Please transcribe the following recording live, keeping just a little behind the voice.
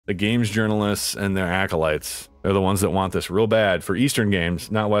The games journalists and their acolytes are the ones that want this real bad for Eastern games,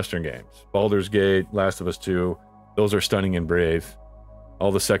 not Western games. Baldur's Gate, Last of Us 2, those are stunning and brave.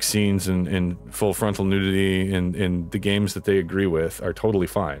 All the sex scenes and full frontal nudity in the games that they agree with are totally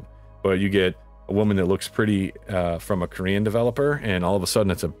fine. But you get a woman that looks pretty from a Korean developer, and all of a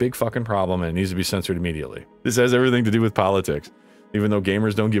sudden it's a big fucking problem and it needs to be censored immediately. This has everything to do with politics, even though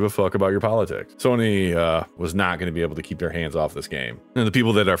gamers don't give a fuck about your politics. Sony was not going to be able to keep their hands off this game. And the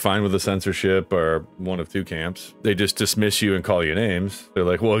people that are fine with the censorship are one of two camps. They just dismiss you and call you names. They're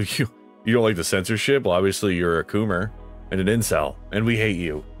like, well, you don't like the censorship? Well, obviously you're a coomer and an incel, and we hate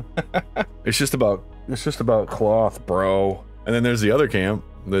you. It's just about cloth, bro. And then there's the other camp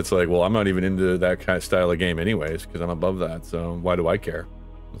that's like, well, I'm not even into that kind of style of game anyways, because I'm above that, so why do I care?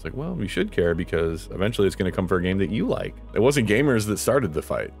 It's like, well, you should care, because eventually it's going to come for a game that you like. It wasn't gamers that started the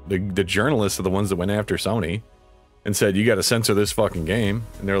fight. The journalists are the ones that went after Sony and said, you got to censor this fucking game.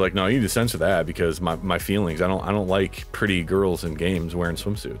 And they're like, no, you need to censor that because my feelings, I don't like pretty girls in games wearing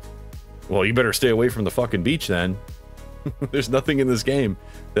swimsuits. Well, you better stay away from the fucking beach then. There's nothing in this game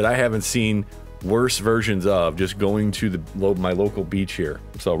that I haven't seen worse versions of just going to my local beach here.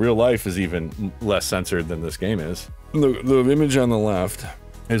 So real life is even less censored than this game is. The image on the left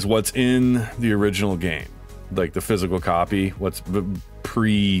is what's in the original game, like the physical copy, what's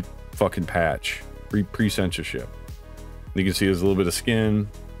pre fucking patch, pre censorship. You can see there's a little bit of skin,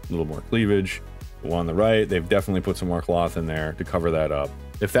 a little more cleavage. The one on the right, they've definitely put some more cloth in there to cover that up.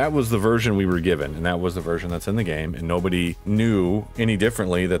 If that was the version we were given, and that was the version that's in the game, and nobody knew any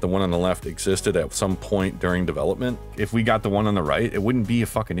differently that the one on the left existed at some point during development, if we got the one on the right, it wouldn't be a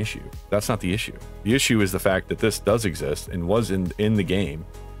fucking issue. That's not the issue. The issue is the fact that this does exist and was in the game,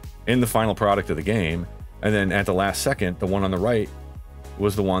 in the final product of the game, and then at the last second, the one on the right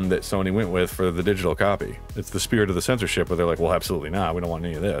was the one that Sony went with for the digital copy. It's the spirit of the censorship where they're like, well, absolutely not. We don't want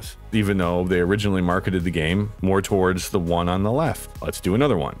any of this. Even though they originally marketed the game more towards the one on the left. Let's do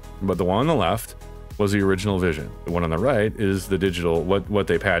another one. But the one on the left was the original vision. The one on the right is the digital, what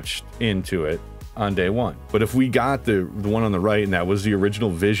they patched into it on day one. But if we got the one on the right and that was the original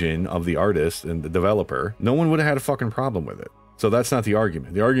vision of the artist and the developer, no one would have had a fucking problem with it. So that's not the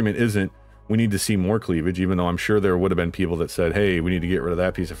argument. The argument isn't, we need to see more cleavage, even though I'm sure there would have been people that said, hey, we need to get rid of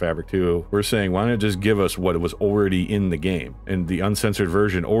that piece of fabric too. We're saying, why don't you just give us what was already in the game? And the uncensored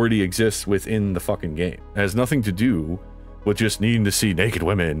version already exists within the fucking game. It has nothing to do with just needing to see naked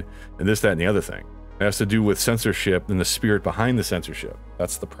women and this, that, and the other thing. It has to do with censorship and the spirit behind the censorship.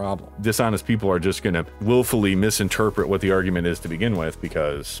 That's the problem. Dishonest people are just going to willfully misinterpret what the argument is to begin with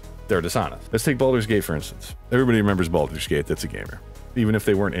because they're dishonest. Let's take Baldur's Gate, for instance. Everybody remembers Baldur's Gate that's a gamer. Even if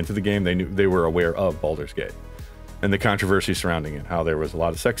they weren't into the game, they were aware of Baldur's Gate and the controversy surrounding it, how there was a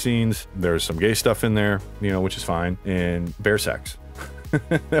lot of sex scenes, there's some gay stuff in there, you know, which is fine, and bear sex.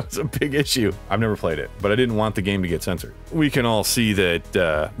 That was a big issue. I've never played it, but I didn't want the game to get censored. We can all see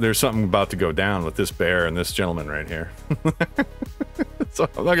that there's something about to go down with this bear and this gentleman right here. So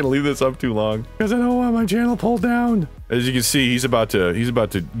I'm not gonna leave this up too long because I don't want my channel pulled down. As you can see, he's about to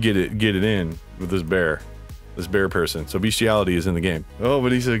get it in with this bear. This bear person. So bestiality is in the game. Oh,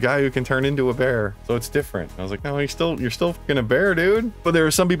 but he's a guy who can turn into a bear, so it's different. I was like, no, you're still fucking a bear, dude. But there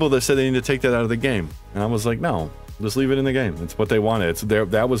were some people that said they need to take that out of the game, and I was like, no, just leave it in the game. It's what they wanted.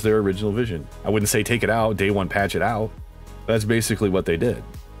 That was their original vision. I wouldn't say take it out, day one patch it out. That's basically what they did.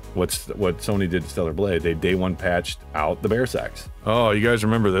 What Sony did to Stellar Blade. They day one patched out the bear sex. Oh, you guys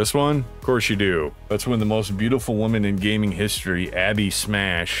remember this one? Of course you do. That's when the most beautiful woman in gaming history, Abby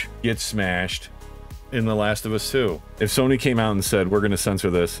Smash, gets smashed in The Last of Us 2. If Sony came out and said, we're going to censor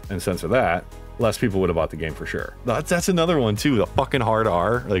this and censor that, less people would have bought the game for sure. That's another one too, the fucking hard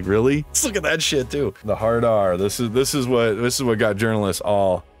R. Like, really? Let's look at that shit too. The hard R. This is what got journalists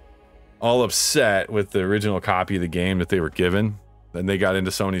all upset with the original copy of the game that they were given. Then they got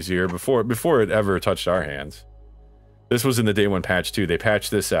into Sony's ear before it ever touched our hands. This was in the day one patch too. They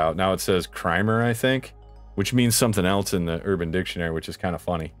patched this out. Now it says crimer, I think, which means something else in the Urban Dictionary, which is kind of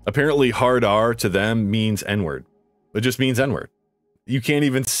funny. Apparently hard R to them means N-word. It just means N-word. You can't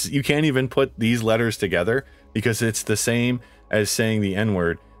even put these letters together because it's the same as saying the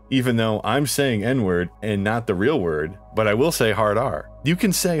N-word, even though I'm saying N-word and not the real word, but I will say hard R. You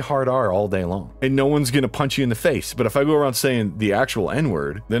can say hard R all day long and no one's gonna punch you in the face. But if I go around saying the actual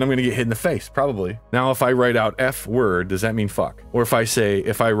N-word, then I'm gonna get hit in the face, probably. Now, if I write out F word, does that mean fuck? Or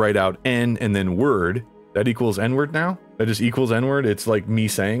if I write out N and then word, that equals N-word now? That just equals N-word? It's like me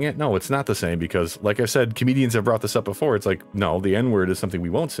saying it? No, it's not the same because, like I said, comedians have brought this up before. It's like, no, the N-word is something we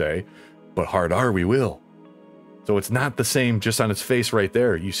won't say, but hard R we will. So it's not the same just on its face right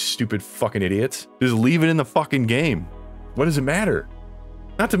there, you stupid fucking idiots. Just leave it in the fucking game. What does it matter?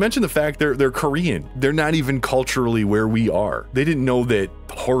 Not to mention the fact they're Korean. They're not even culturally where we are. They didn't know that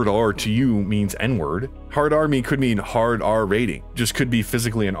hard R to you means N-word. Hard R could mean hard R rating. Just could be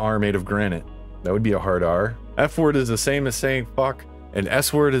physically an R made of granite. That would be a hard R. F word is the same as saying fuck, and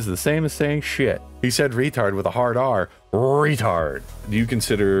S word is the same as saying shit. He said retard with a hard R. Retard. Do you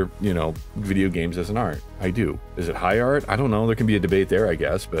consider, you know, video games as an art? I do. Is it high art? I don't know. There can be a debate there, I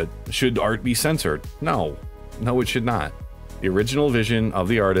guess, but should art be censored? No. No, it should not. The original vision of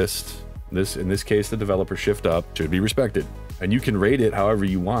the artist, in this case the developer Shift Up, should be respected. And you can rate it however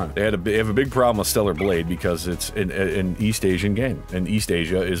you want. They have a big problem with Stellar Blade because it's an East Asian game, and East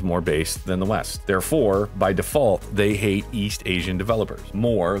Asia is more based than the West. Therefore, by default, they hate East Asian developers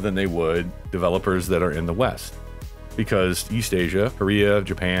more than they would developers that are in the West. Because East Asia, Korea,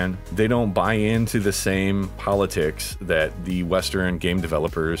 Japan, they don't buy into the same politics that the Western game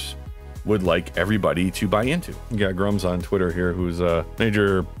developers would like everybody to buy into. You got Grums on Twitter here, who's a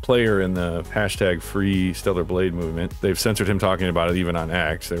major player in the hashtag free Stellar Blade movement. They've censored him talking about it even on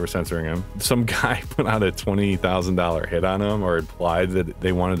X. They were censoring him. Some guy put out a $20,000 hit on him, or implied that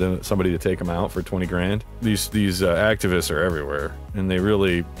they wanted somebody to take him out for 20 grand. These activists are everywhere, and they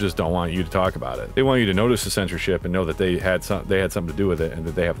really just don't want you to talk about it. They want you to notice the censorship and know that they had something to do with it and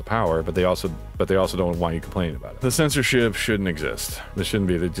that they have the power, but they also don't want you complaining about it. The censorship shouldn't exist. This shouldn't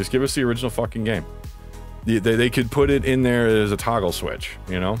be. They just give us the original fucking game. They could put it in there as a toggle switch,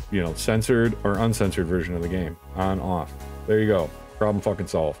 you know, censored or uncensored version of the game, on, off. There you go. Problem fucking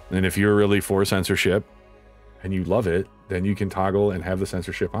solved. And if you're really for censorship and you love it, then you can toggle and have the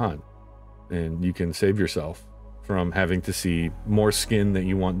censorship on, and you can save yourself from having to see more skin than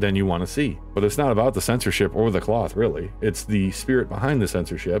you want to see. But it's not about the censorship or the cloth, really. It's the spirit behind the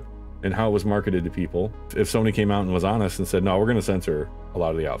censorship and how it was marketed to people. If Sony came out and was honest and said, no, we're going to censor a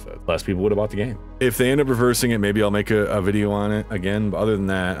lot of the outfits, less people would have bought the game. If they end up reversing it, maybe I'll make a video on it again. But other than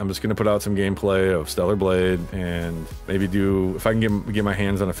that, I'm just going to put out some gameplay of Stellar Blade, and maybe if I can get my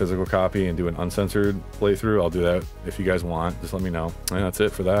hands on a physical copy and do an uncensored playthrough, I'll do that. If you guys want, just let me know. And that's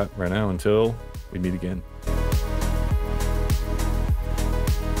it for that right now until we meet again.